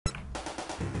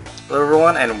Hello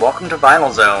everyone, and welcome to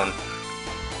Vinyl Zone.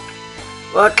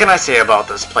 What can I say about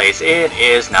this place? It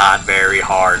is not very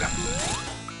hard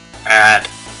at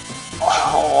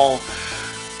all.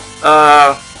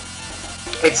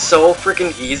 It's so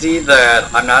freaking easy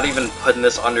that I'm not even putting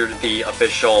this under the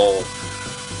official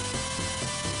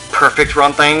perfect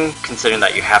run thing, considering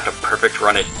that you have to perfect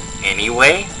run it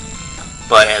anyway.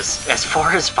 But as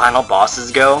far as final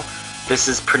bosses go, this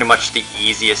is pretty much the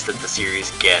easiest that the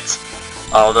series gets.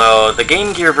 Although the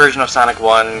Game Gear version of Sonic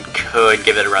 1 could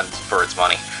give it a run for its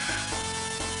money.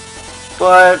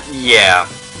 But yeah,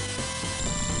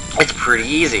 it's pretty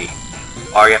easy.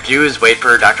 All you have to do is wait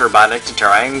for Dr. Robotnik to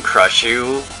try and crush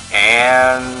you,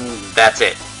 and that's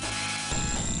it.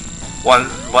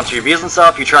 Once he reveals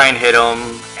himself, you try and hit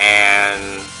him,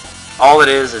 and all it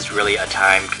is really a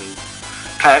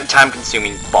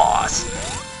time-consuming boss.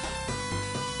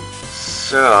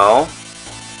 So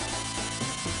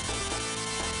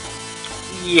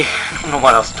yeah, I don't know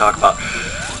what else to talk about.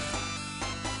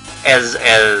 As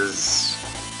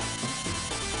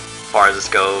far as this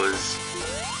goes,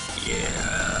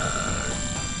 yeah,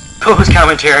 post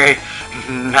commentary,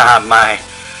 not my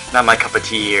cup of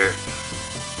tea here.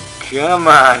 Come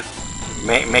on,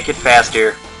 make it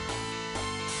faster.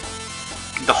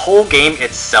 The whole game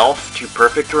itself to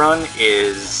perfect run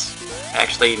is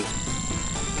actually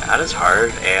not as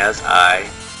hard as I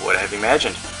would have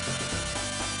imagined.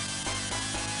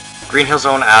 Green Hill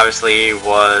Zone obviously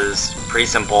was pretty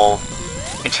simple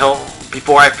until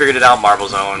before I figured it out. Marble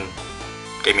Zone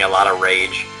gave me a lot of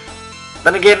rage.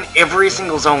 Then again, every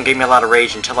single zone gave me a lot of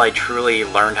rage until I truly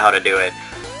learned how to do it.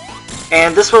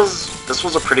 And this was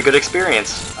a pretty good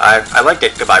experience. I liked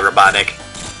it. Goodbye, Robotnik.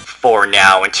 For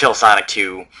now, until Sonic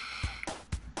 2.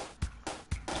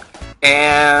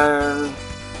 And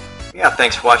yeah,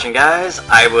 thanks for watching, guys.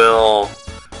 I'll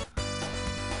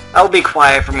be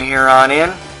quiet from here on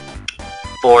in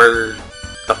for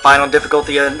the final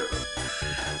difficulty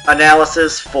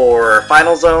analysis for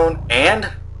Final Zone and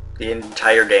the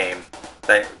entire game.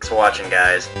 Thanks for watching,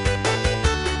 guys.